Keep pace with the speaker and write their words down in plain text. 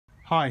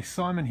Hi,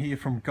 Simon here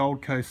from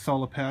Gold Coast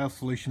Solar Power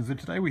Solutions, and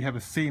today we have a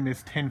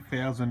CMS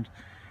 10,000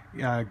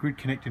 grid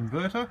connect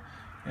inverter,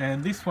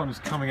 and this one is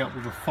coming up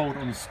with a fault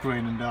on the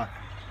screen, and at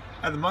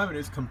the moment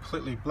it's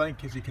completely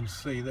blank, as you can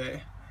see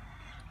there.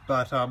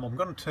 But I'm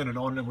going to turn it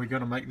on and we're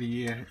going to make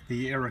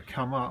the error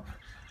come up.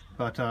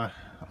 But I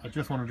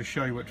just wanted to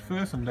show you it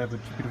first and have a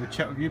bit of a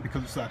chat with you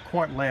because it's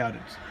quite loud.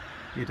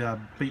 It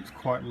beeps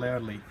quite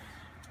loudly.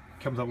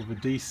 It comes up with a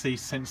DC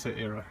sensor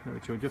error,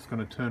 which we're just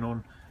going to turn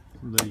on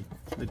the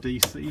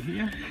DC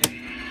here.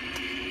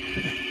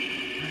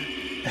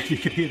 And you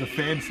can hear the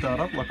fan start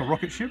up like a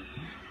rocket ship.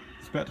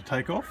 It's about to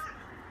take off.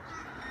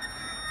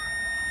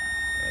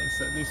 And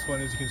so this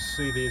one, as you can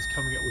see there, is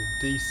coming up with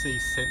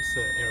DC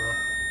sensor error.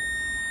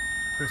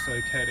 Press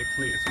OK to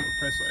clear, so we'll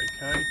press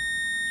OK.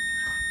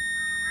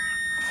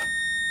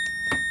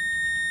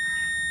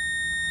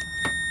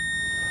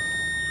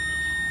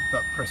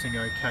 But pressing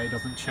OK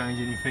doesn't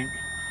change anything.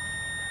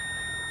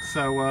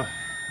 So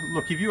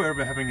look, if you're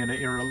ever having an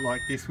error like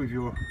this with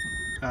your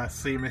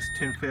CMS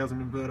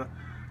 10,000 inverter,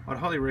 I'd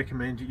highly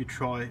recommend that you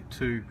try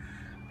to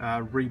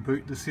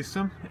reboot the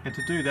system. And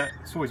to do that,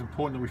 it's always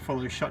important that we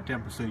follow a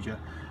shutdown procedure.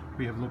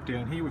 We have a look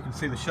down here, we can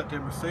see the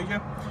shutdown procedure.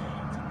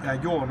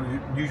 Your one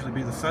will usually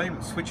be the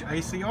same. Switch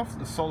AC off,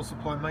 the solar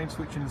supply main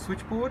switch in the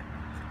switchboard,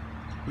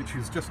 which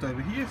is just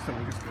over here, so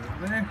we'll just go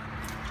over there.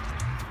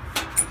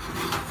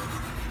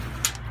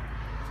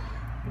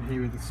 And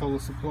here is the solar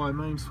supply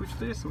main switch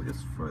there, so we'll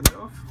just throw that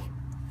off.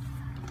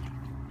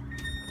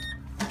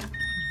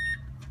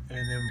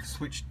 And then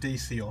switch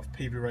DC off,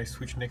 PV array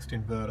switch next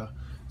inverter.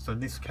 So in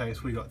this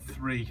case we got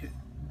 3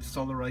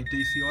 solar array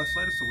DC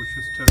isolators, so we'll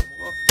just turn them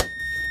all off.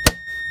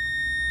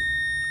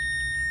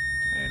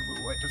 And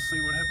we'll wait to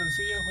see what happens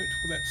here. Wait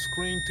for that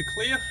screen to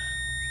clear.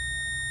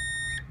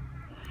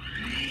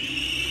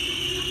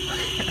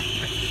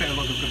 It sounds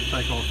like it's going to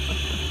take off.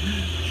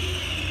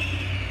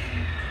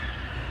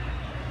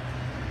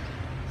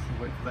 So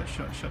wait for that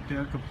shut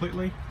down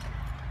completely.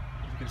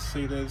 You can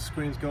see there the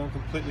screen's gone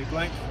completely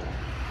blank.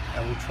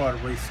 And we'll try to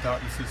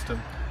restart the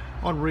system.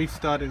 On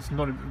restart, it's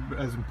not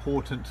as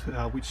important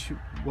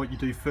what you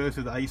do first,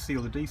 with the AC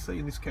or the DC.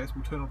 In this case,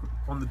 we'll turn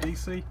on the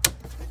DC.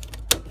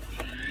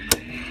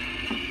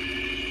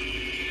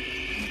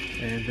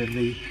 And then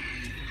the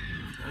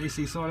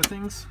AC side of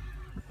things,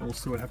 and we'll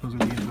see what happens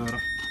with the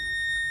inverter.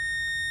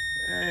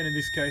 And in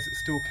this case it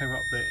still came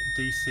up the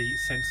DC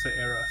sensor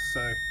error,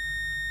 so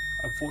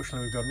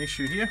unfortunately we've got an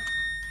issue here.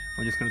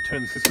 I'm just going to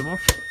turn the system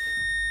off.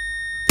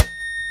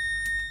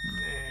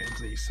 And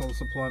the solar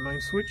supply main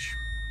switch.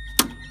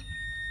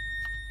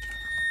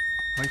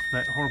 Wait for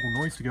that horrible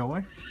noise to go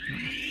away.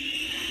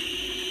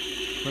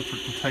 Wait for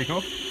it to take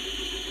off.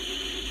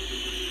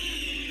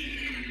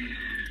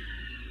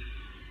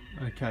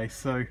 Okay,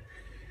 so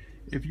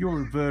if your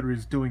inverter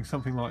is doing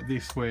something like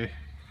this, where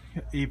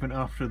even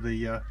after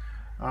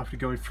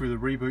going through the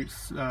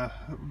reboots,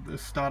 the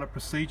startup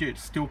procedure,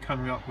 it's still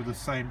coming up with the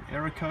same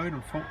error code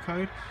and fault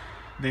code,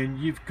 then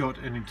you've got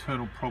an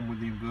internal problem with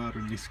the inverter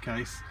in this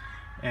case.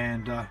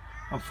 And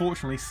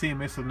unfortunately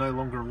CMS are no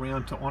longer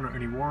around to honour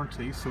any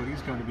warranties, so it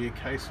is going to be a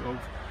case of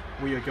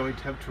we are going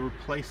to have to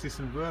replace this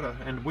inverter.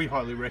 And we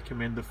highly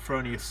recommend the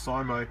Fronius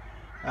Simo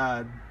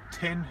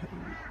 10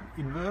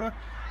 inverter,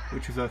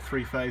 which is a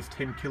 3-phase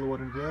 10 kilowatt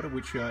inverter,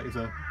 which is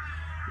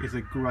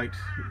a great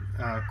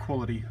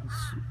quality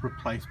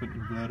replacement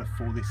inverter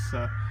for this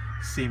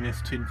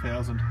CMS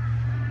 10,000.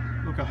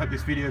 Look, I hope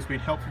this video has been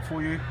helpful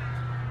for you.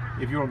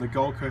 If you're on the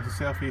Gold Coast or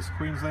Southeast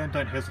Queensland,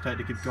 don't hesitate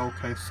to give Gold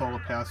Coast Solar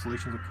Power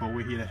Solutions a call.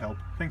 We're here to help.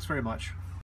 Thanks very much.